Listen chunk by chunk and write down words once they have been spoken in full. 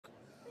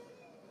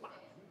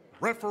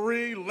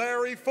Referee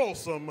Larry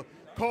Folsom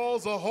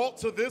calls a halt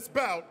to this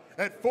bout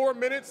at 4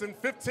 minutes and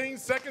 15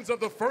 seconds of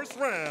the first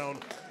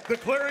round,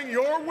 declaring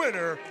your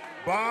winner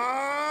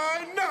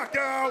by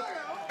knockout,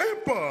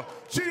 Impa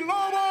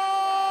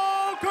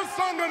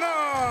Kasanganay.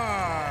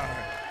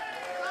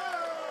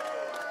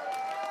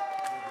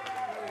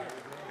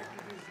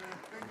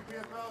 Thank you,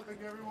 PFL. Thank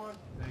you, everyone.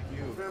 Thank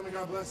you. Family,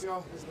 God bless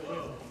y'all.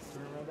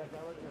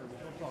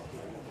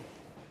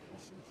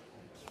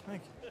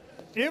 Thank you.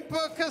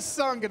 Impa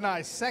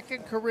Kasanganay,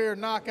 second career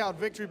knockout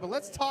victory. But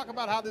let's talk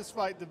about how this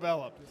fight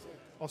developed.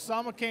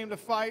 Osama came to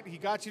fight. He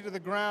got you to the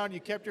ground.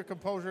 You kept your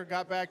composure,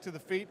 got back to the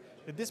feet.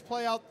 Did this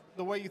play out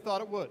the way you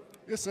thought it would?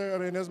 Yes, sir. I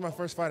mean, this was my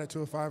first fight at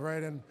 205,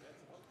 right? And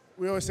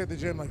we always say at the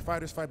gym, like,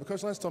 fighters fight. But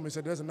Coach Lentz told me, he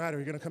said, it doesn't matter.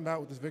 You're going to come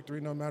out with this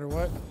victory no matter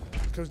what.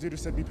 Coach Dieter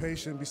said, be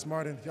patient, be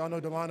smart. And y'all know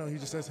Delano, he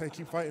just says, hey,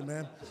 keep fighting,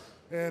 man.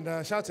 And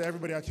shout out to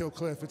everybody I killed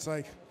Cliff. It's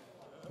like,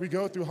 we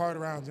go through hard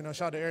rounds. You know,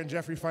 shout out to Aaron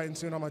Jeffrey fighting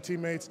soon, all my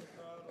teammates.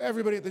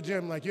 Everybody at the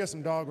gym, like, you have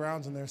some dog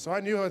rounds in there. So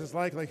I knew what it's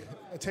like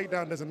a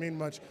takedown doesn't mean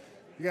much.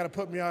 You got to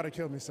put me out or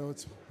kill me, so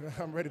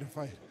I'm ready to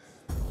fight.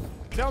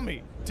 Tell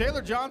me,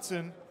 Taylor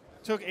Johnson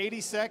took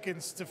 80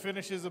 seconds to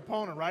finish his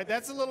opponent, right?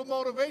 That's a little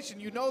motivation.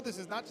 You know this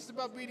is not just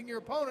about beating your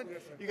opponent.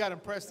 Yes, you got to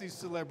impress these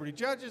celebrity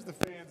judges, the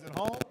fans at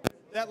home.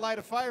 That light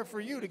a fire for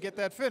you to get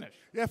that finish.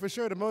 Yeah, for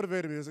sure. It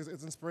motivated me.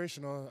 It's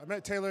inspirational. I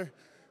met Taylor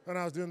when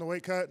I was doing the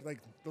weight cut, like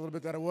the little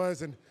bit that it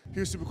was, and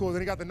he was super cool.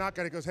 Then he got the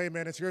knockout. He goes, hey,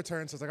 man, it's your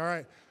turn. So it's like, all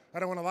right, I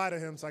don't want to lie to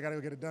him, so I got to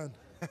go get it done.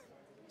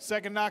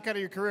 Second knockout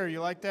of your career.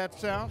 You like that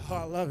sound? Oh,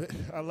 I love it.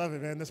 I love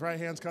it, man. This right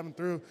hand's coming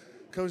through.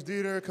 Coach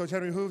Dieter, Coach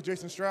Henry Hoof,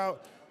 Jason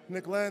Strout,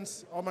 Nick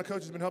Lentz, all my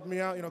coaches have been helping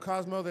me out. You know,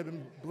 Cosmo, they've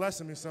been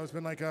blessing me. So it's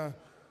been like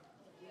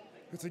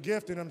it's a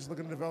gift, and I'm just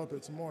looking to develop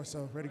it some more.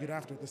 So ready to get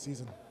after it this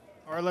season.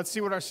 All right, let's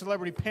see what our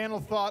celebrity panel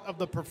thought of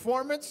the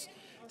performance.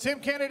 Tim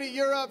Kennedy,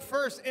 you're up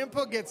first.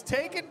 Impa gets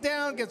taken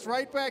down, gets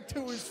right back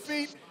to his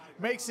feet,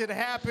 makes it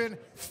happen.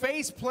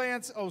 Face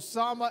plants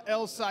Osama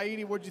El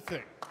Saidi. What'd you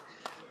think?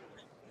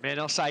 Man,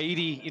 El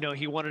Saidi, you know,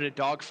 he wanted a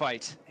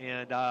dogfight,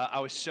 and I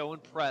was so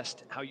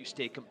impressed how you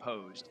stayed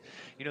composed.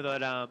 You know,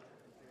 that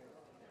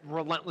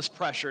relentless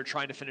pressure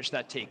trying to finish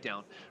that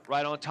takedown.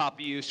 Right on top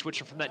of you,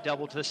 switching from that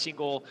double to the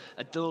single,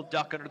 a little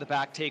duck under the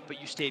back take, but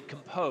you stayed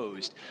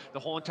composed. The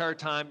whole entire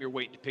time you're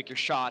waiting to pick your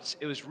shots.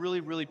 It was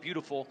really, really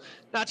beautiful.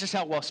 Not just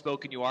how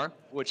well-spoken you are,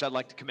 which I'd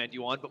like to commend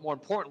you on, but more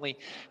importantly,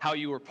 how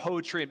you were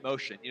poetry in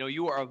motion. You know,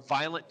 you are a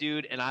violent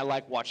dude, and I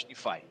like watching you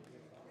fight.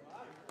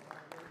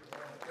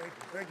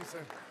 Thank you,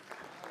 sir.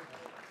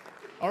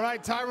 All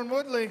right, Tyron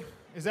Woodley,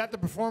 is that the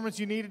performance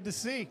you needed to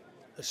see?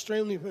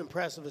 Extremely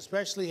impressive,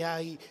 especially how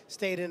he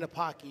stayed in the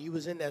pocket. He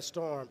was in that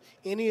storm.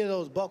 Any of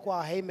those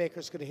buckwild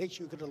haymakers could have hit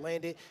you, could have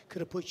landed, could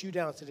have put you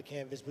down to the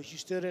canvas. But you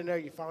stood in there,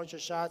 you found your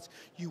shots,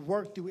 you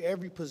worked through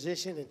every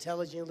position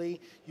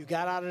intelligently, you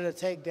got out of the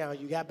takedown,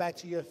 you got back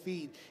to your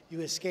feet, you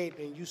escaped,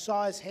 and you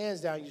saw his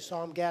hands down, you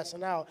saw him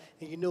gassing out,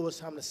 and you knew it was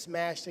time to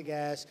smash the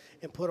gas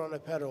and put on the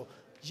pedal.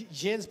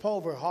 Jens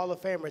Pulver, Hall of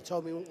Famer,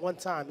 told me one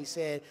time, he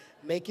said,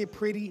 make it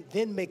pretty,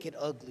 then make it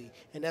ugly.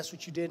 And that's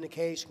what you did in the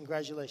cage.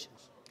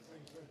 Congratulations.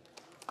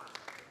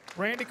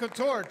 Randy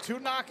Couture, 2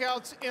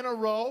 knockouts in a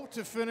row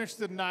to finish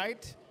the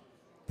night.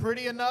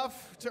 Pretty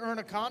enough to earn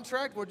a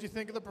contract. What did you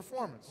think of the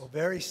performance? Well,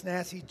 very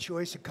snazzy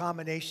choice of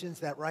combinations.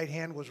 That right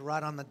hand was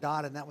right on the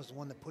dot, and that was the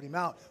one that put him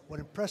out. What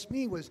impressed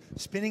me was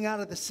spinning out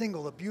of the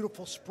single, a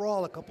beautiful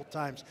sprawl a couple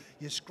times.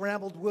 You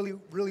scrambled really,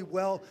 really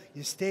well.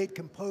 You stayed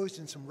composed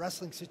in some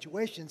wrestling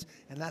situations,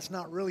 and that's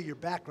not really your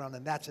background,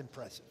 and that's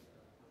impressive.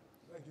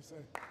 Thank you, sir.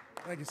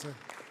 Thank you, sir.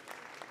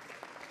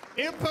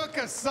 Impa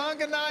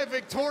Kasanganay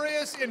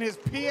victorious in his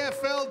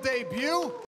PFL debut.